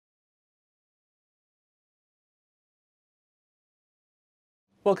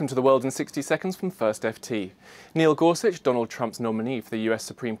Welcome to the World in 60 Seconds from FirstFT. Neil Gorsuch, Donald Trump's nominee for the US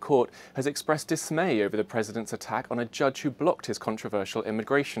Supreme Court, has expressed dismay over the president's attack on a judge who blocked his controversial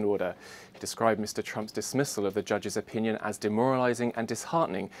immigration order. He described Mr. Trump's dismissal of the judge's opinion as demoralizing and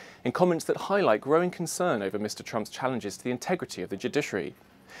disheartening, in comments that highlight growing concern over Mr. Trump's challenges to the integrity of the judiciary.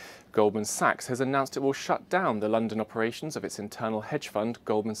 Goldman Sachs has announced it will shut down the London operations of its internal hedge fund,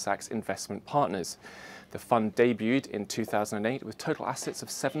 Goldman Sachs Investment Partners. The fund debuted in 2008 with total assets of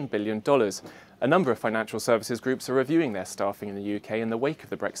 $7 billion. A number of financial services groups are reviewing their staffing in the UK in the wake of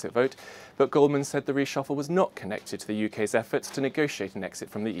the Brexit vote, but Goldman said the reshuffle was not connected to the UK's efforts to negotiate an exit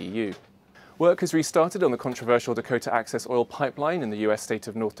from the EU. Work has restarted on the controversial Dakota access oil pipeline in the US state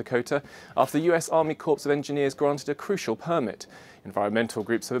of North Dakota after the US Army Corps of Engineers granted a crucial permit. Environmental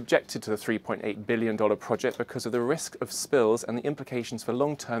groups have objected to the $3.8 billion project because of the risk of spills and the implications for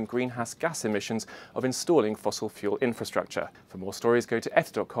long-term greenhouse gas emissions of installing fossil fuel infrastructure. For more stories, go to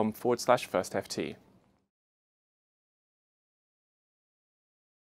eth.com/FirstFT.